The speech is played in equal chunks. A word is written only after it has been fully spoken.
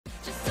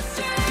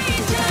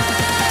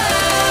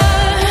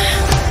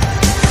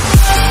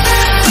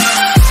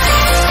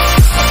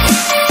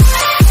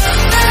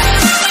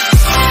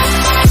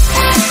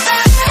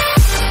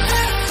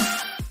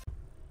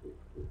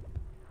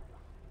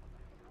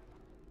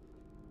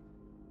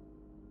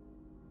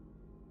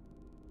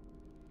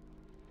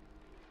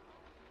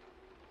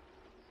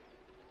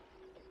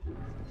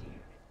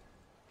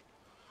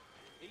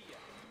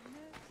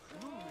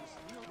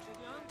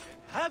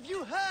Have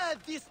you heard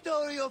the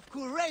story of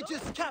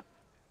courageous Cap?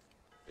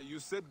 You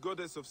said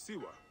Goddess of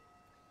Siwa.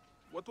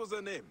 What was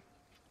her name?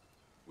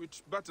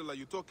 Which battle are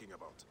you talking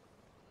about?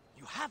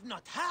 You have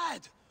not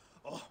heard?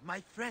 Oh, my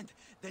friend,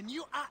 then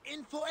you are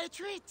in for a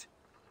treat.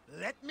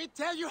 Let me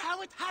tell you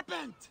how it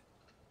happened.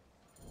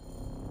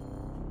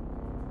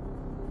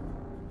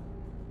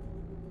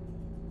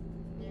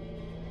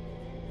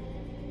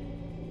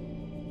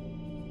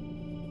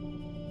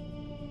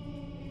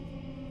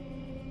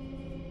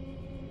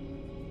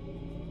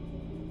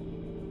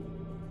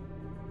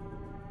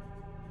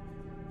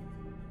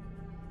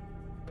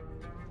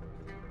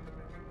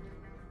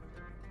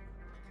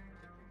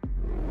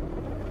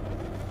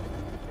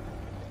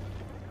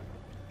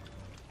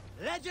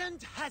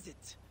 Legend has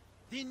it,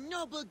 the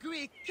noble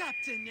Greek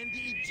captain and the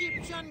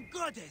Egyptian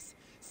goddess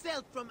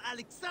sailed from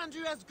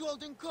Alexandria's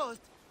Golden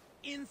Coast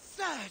in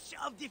search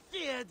of the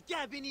feared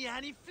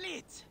Gabiniani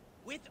fleet,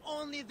 with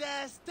only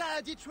their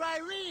sturdy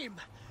trireme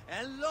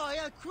and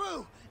loyal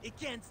crew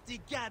against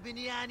the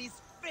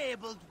Gabiniani's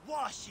fabled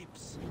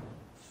warships.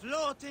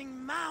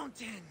 Floating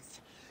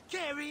mountains,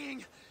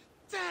 carrying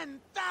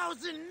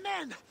 10,000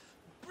 men,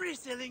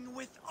 bristling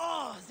with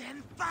oars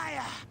and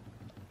fire.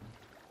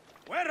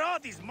 Where are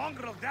these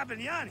mongrel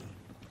Gabiniani?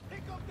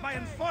 My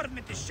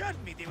informant assured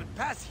me they would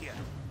pass here.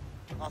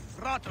 I'll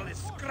throttle his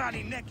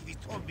scrawny neck if he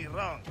told me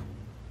wrong.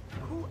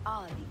 Who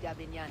are the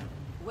Gabiniani?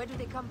 Where do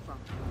they come from?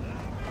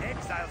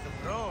 Exiles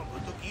of Rome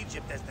who took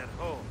Egypt as their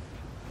home.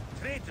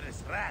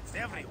 Traitorous rats,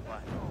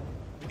 everyone.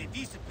 With the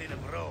discipline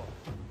of Rome,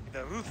 and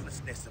the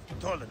ruthlessness of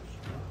Ptolemy.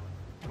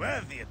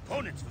 Worthy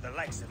opponents for the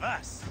likes of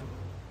us.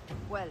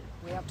 Well,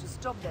 we have to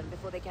stop them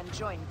before they can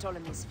join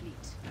Ptolemy's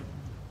fleet.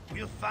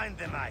 We'll find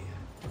them, Aya.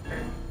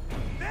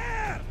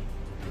 There!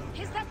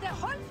 Is that their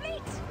whole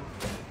fleet?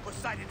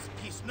 Poseidon's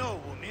peace, no,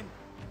 woman.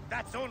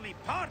 That's only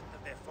part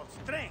of their full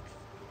strength.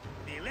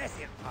 The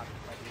lesser part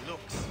by the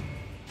looks.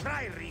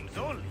 Triremes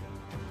only.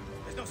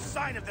 There's no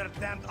sign of their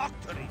damned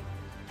octarine.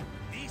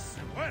 This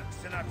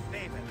works in our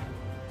favor.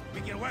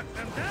 We can work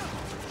them down,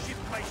 ship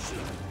by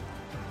ship.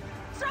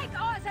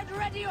 Strike oars and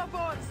ready your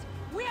boards!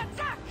 We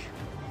attack!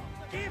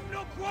 Give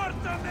no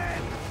quarter,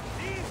 men!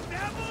 These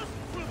devils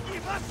will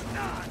give us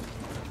none!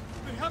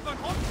 They have an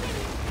hot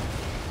city!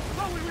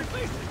 How will we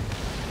face it?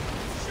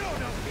 Show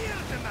no fear,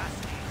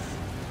 Damascus!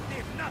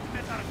 They've not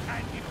met our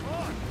kind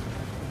before.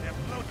 Their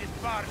bloated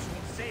barge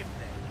won't save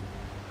them.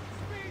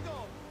 Speedo!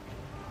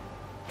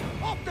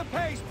 Up the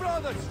pace,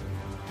 brothers!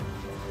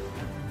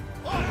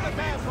 Up the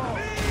tempo!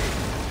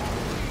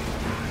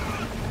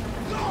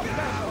 Up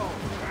tempo!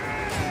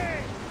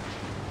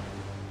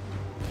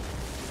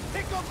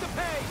 Pick up the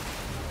pace!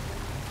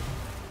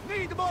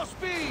 Need more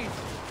speed!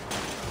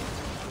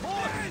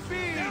 More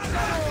speed!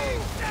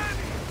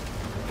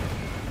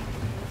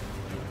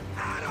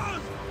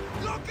 Arrows!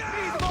 Look out!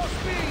 Need more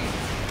speed!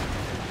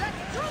 Let's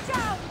shoot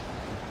down!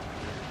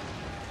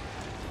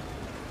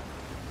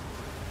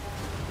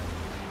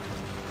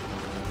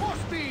 More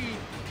speed!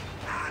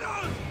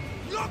 Arrows!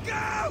 Look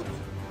out!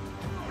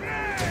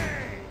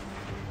 Hooray!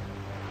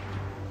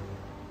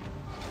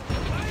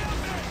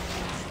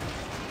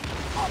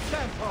 Up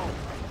tempo!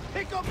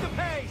 Pick up the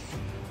pace!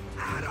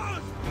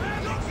 Arrows!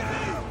 Look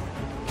out!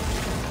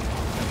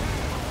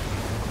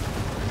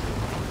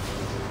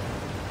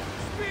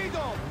 Speed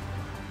up!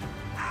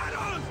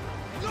 Arrows!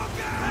 Look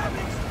out!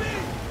 Having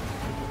speed!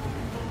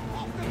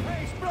 Up the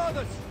pace,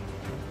 brothers!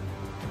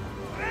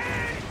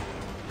 Hooray!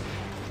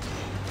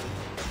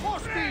 More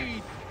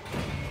speed!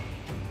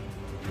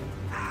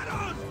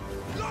 Arrows!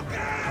 Look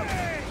out!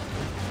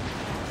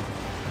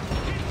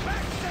 Get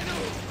back, Sanu!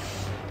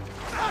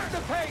 Up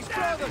the pace,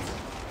 brothers!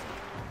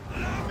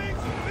 Loving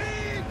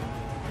speed!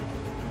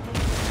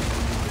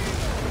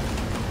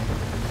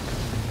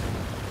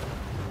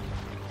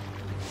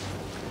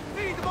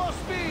 Need more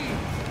speed!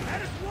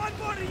 There is one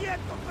more yet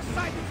for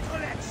Poseidon's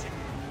collection!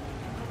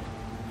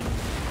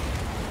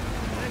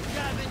 The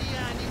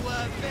Gabiniani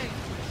were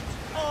vanquished.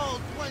 All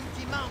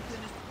 20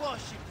 mountainous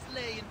warships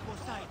lay in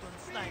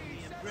Poseidon's slimy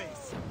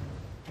embrace.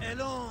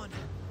 Alone,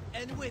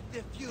 and with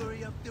the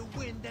fury of the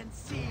wind and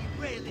sea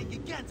railing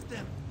against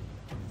them,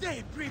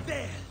 they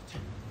prevailed.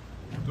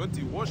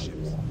 20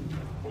 warships?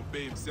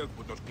 Pompey himself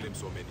would not claim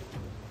so many.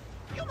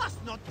 You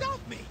must not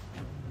doubt me.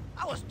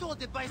 I was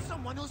told it by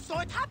someone who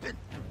saw it happen.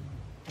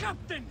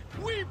 Captain,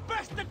 we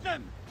bested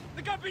them!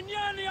 The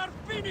Gabiniani are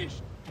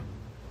finished!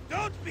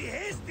 Don't be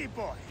hasty,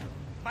 boy!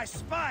 My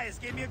spies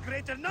gave me a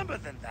greater number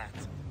than that.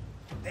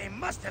 They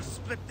must have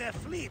split their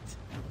fleet.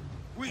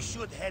 We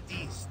should head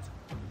east.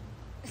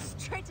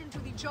 Straight into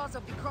the jaws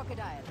of the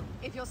crocodile,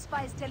 if your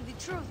spies tell the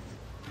truth.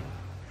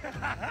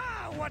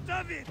 What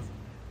of it?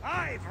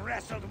 I've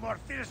wrestled more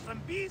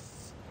fearsome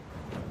beasts.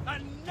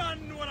 And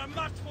none were a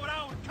match for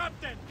our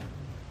captain!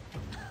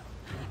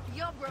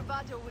 Your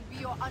bravado will be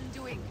your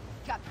undoing,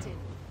 Captain,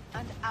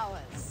 and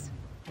ours.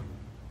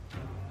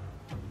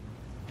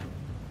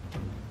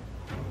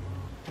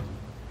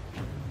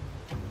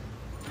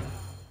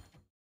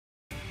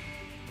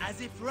 As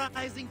if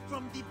rising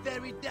from the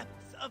very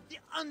depths of the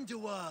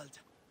underworld,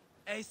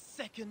 A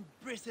second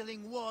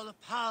bristling wall of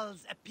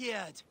hulls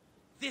appeared.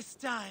 This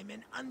time,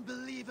 an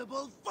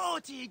unbelievable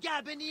 40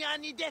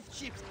 Gabiniani death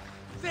ships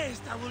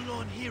faced our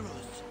lone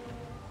heroes.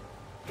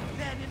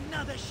 Then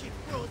another ship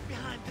rose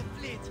behind the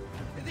fleet,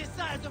 the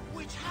size of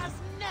which has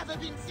never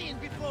been seen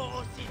before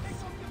or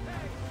since.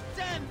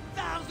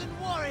 10,000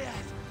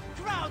 warriors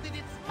crowded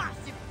its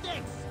massive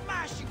decks,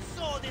 smashing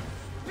sword and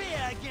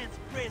spear against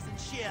brazen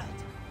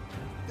shield.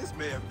 This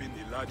may have been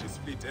the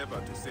largest fleet ever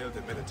to sail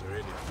the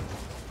Mediterranean.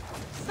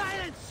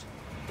 Silence!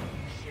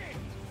 Shit!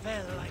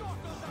 Fell like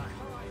fog.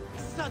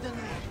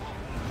 Suddenly,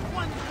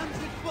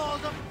 100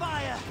 balls of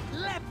fire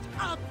leapt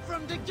up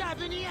from the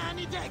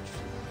Gabiniani decks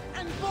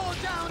and bore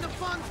down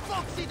upon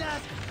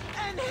Phoxidas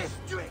and his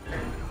trick.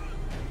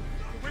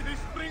 The way they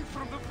spring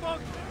from the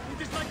fog,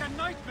 it is like a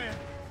nightmare.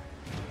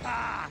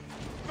 Ah!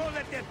 Don't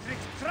let their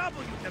tricks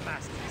trouble you,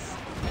 Damascus.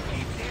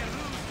 If they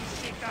ruse to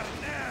shake our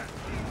nerve,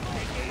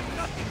 they gain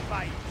nothing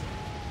by it.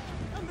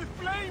 And the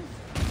flames!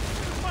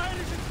 The fire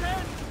is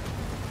intense!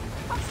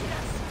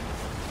 Phoxidas!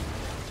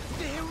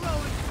 The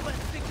heroics were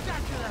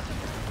spectacular.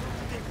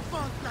 They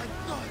fought like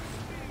gods,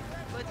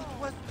 but it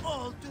was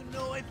all to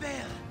no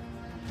avail.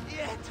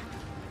 Yet,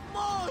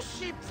 more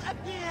ships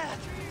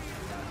appeared.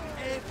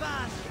 A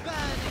vast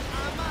burning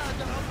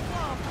armada of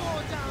war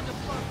bore down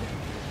upon them,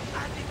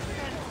 as it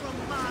sent from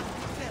Mars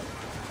itself.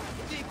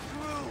 The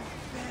crew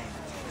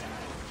fainted,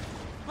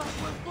 but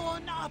were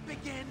borne up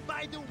again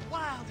by the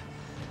wild,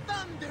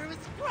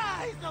 thunderous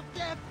cries of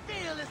their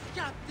fearless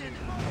captain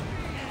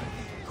and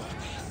the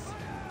goddess.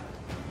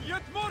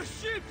 Yet more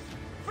ships!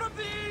 From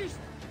the east!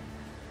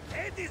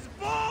 It is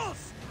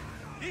balls!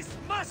 This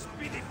must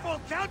be the full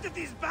count of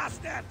these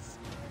bastards!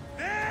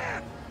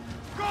 There!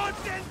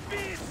 Gods and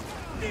beasts!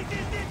 This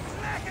is it,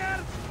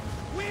 slackers!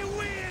 We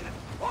win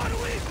or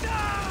we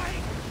die!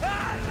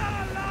 Ah, la,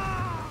 la!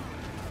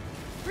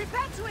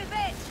 Prepare to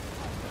evade!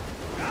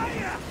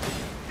 Gaia!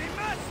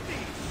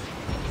 Demastes!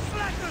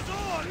 Slackers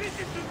all,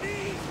 listen to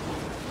me!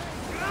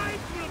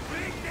 Scribes will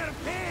break their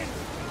pens,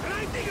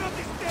 writing of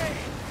this day!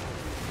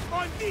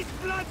 On this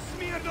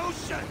blood-smeared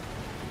ocean,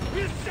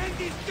 we'll send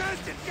these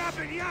cursed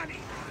Gabiniani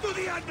to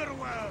the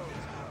underworld!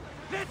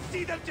 Let's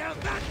see them tell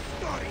that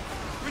story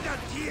without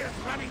tears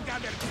running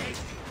down their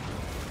faces!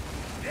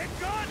 The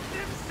gods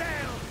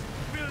themselves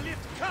will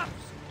lift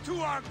cups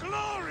to our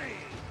glory!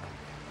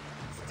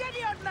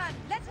 Steady, old man!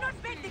 Let's not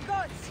bait the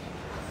gods!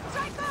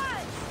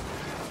 Strikers!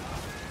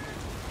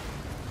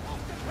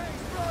 Off the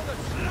pace, brothers!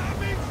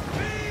 Slamming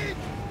speed!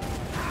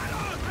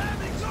 Arrows!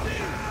 Slamming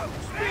speed!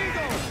 Speed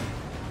on!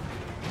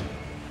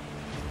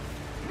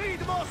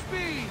 Need more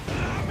speed!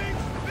 Slamming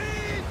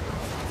speed!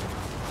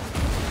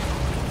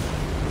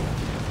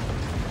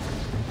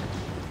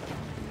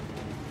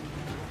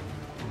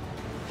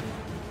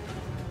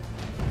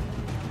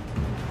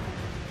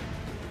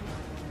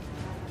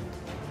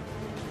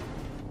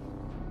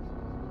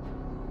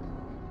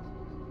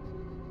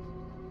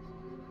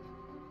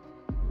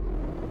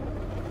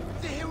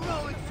 The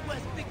heroics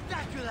were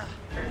spectacular.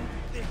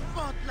 They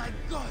fought like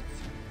gods,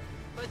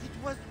 but it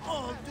was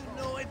all to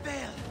no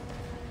avail.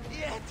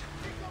 Yet,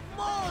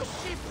 more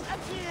ships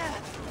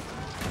appeared.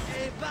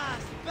 A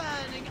vast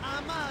burning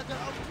armada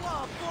of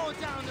war bore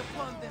down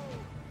upon them,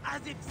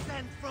 as if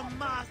sent from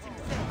Mars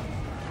himself.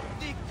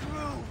 The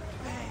crew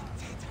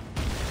fainted,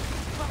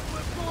 but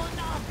were borne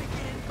up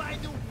again by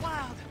the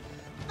wild,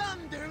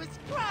 thunderous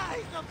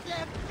cries of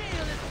their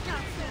fearless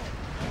captain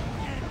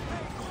and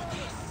the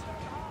goddess.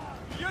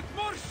 Yet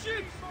more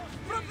ships!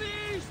 From the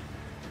east!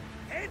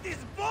 It is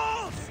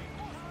balls!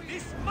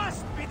 This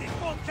must be the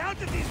full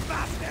count of these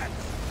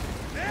bastards!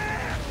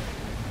 There!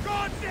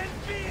 Gods and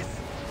beasts!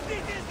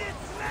 This is it,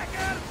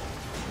 slackers!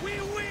 We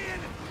win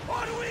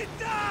or we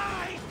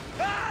die!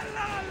 Ah,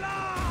 la, la!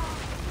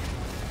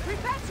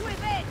 Prepare to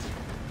evade!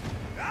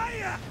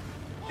 Gaia!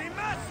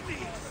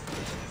 Demastes!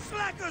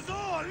 Slackers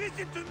all,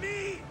 listen to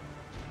me!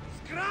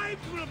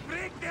 Scribes will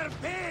break their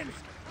pens,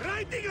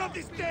 writing of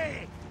this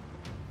day!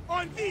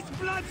 On this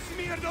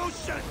blood-smeared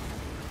ocean,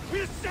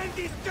 we'll send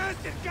these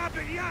cursed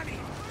Gabiniani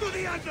to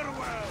the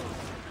underworld!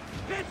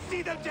 Let's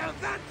see them tell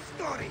that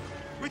story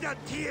without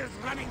tears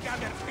running down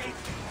their faces!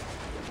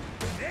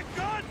 The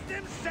gods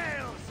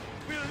themselves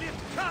will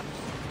lift cups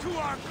to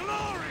our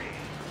glory!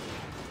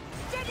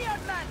 Steady,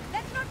 old man!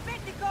 Let's not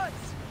bait the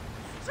gods!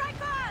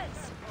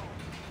 Strikers!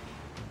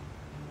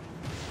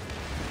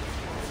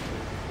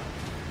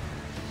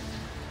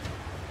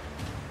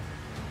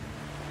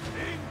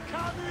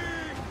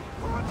 Incoming!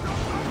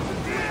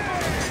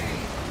 Yay!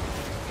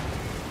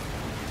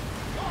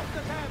 Off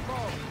the tempo!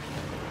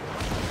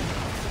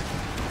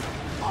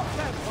 Off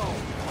tempo!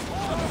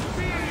 All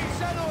speed,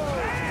 settle!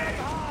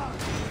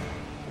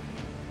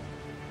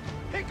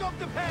 Pick up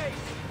the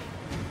pace!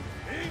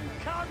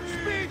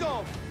 Incoming! Speed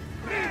up!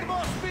 Need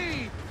more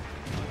speed!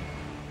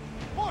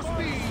 More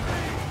speed!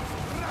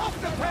 Up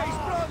the pace,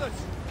 brothers!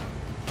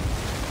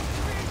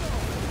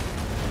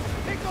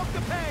 Pick up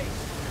the pace!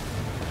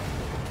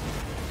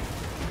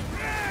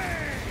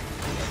 Hey!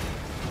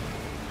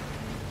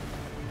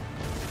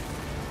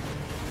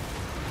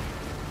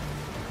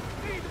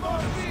 Need more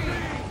speed!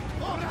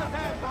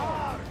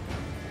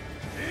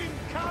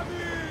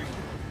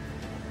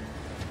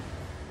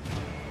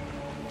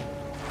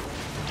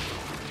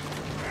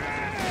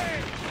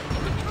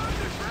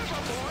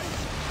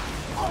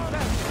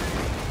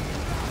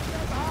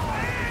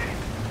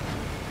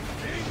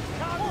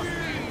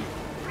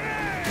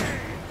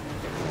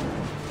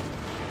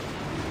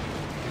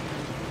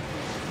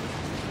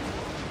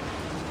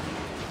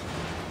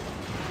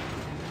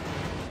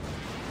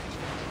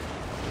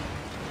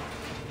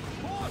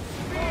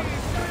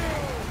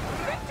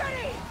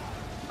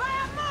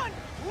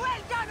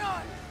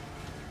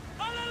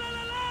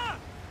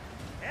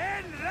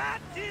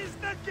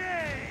 the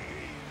game!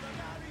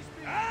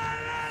 Ah,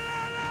 la,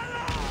 la, la,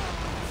 la!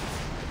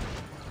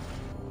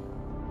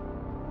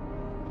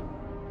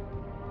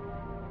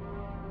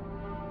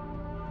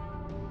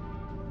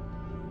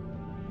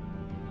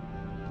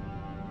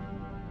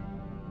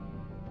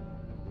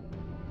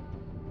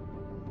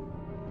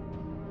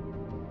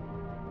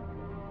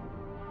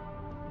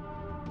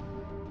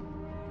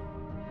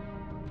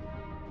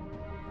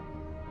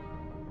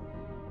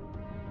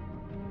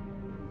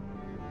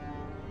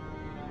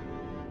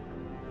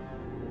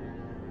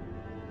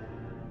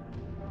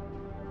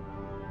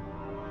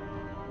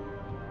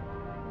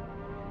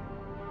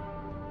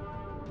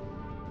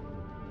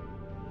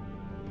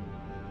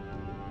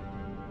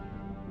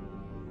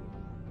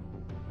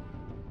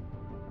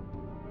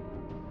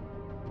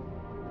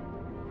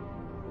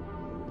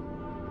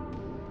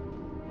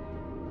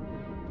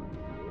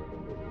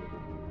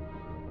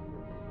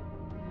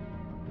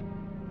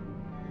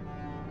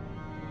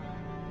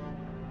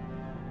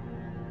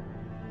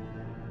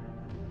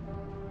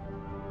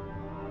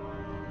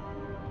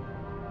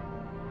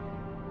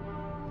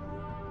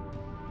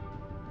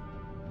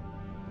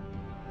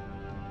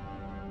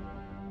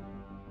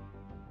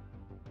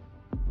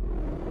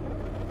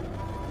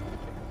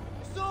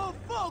 So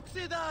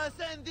Phoxidas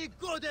and the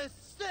goddess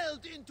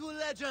sailed into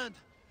legend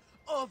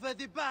over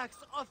the backs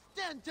of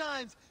 10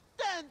 times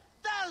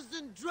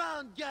 10,000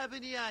 drowned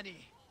Gabiniani.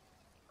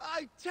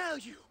 I tell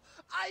you,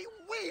 I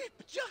weep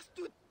just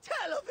to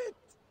tell of it.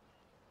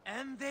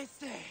 And they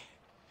say,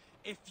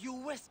 if you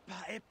whisper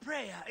a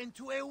prayer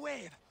into a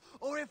wave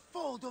or a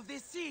fold of the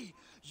sea,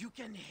 you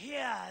can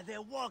hear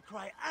their war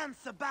cry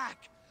answer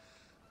back.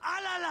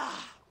 Alala!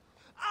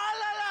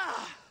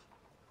 Alala!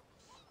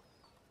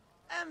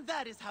 And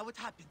that is how it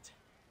happened.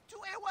 To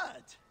a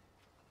word.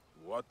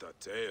 What a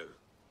tale.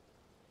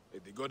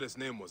 The goddess'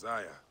 name was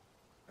Aya,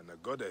 and a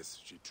goddess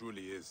she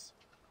truly is.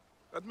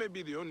 That may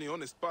be the only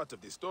honest part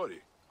of the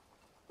story.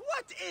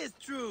 What is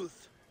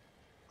truth?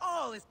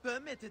 All is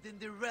permitted in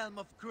the realm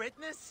of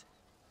greatness.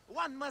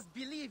 One must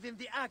believe in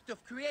the act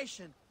of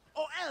creation,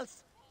 or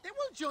else they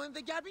will join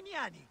the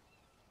Gabiniani.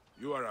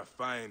 You are a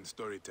fine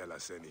storyteller,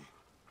 Seni.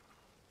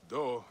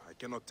 Though, I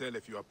cannot tell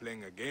if you are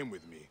playing a game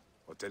with me,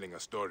 or telling a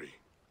story.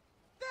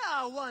 They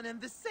are one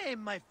and the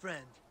same, my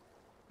friend.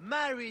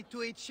 Married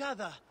to each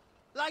other,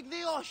 like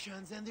the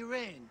oceans and the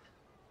rain.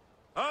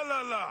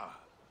 Alala!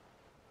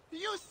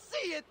 You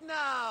see it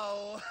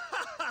now!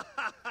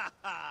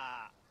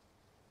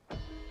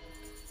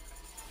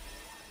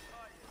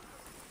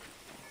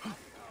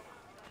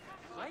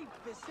 Great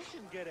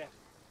position, Gareth.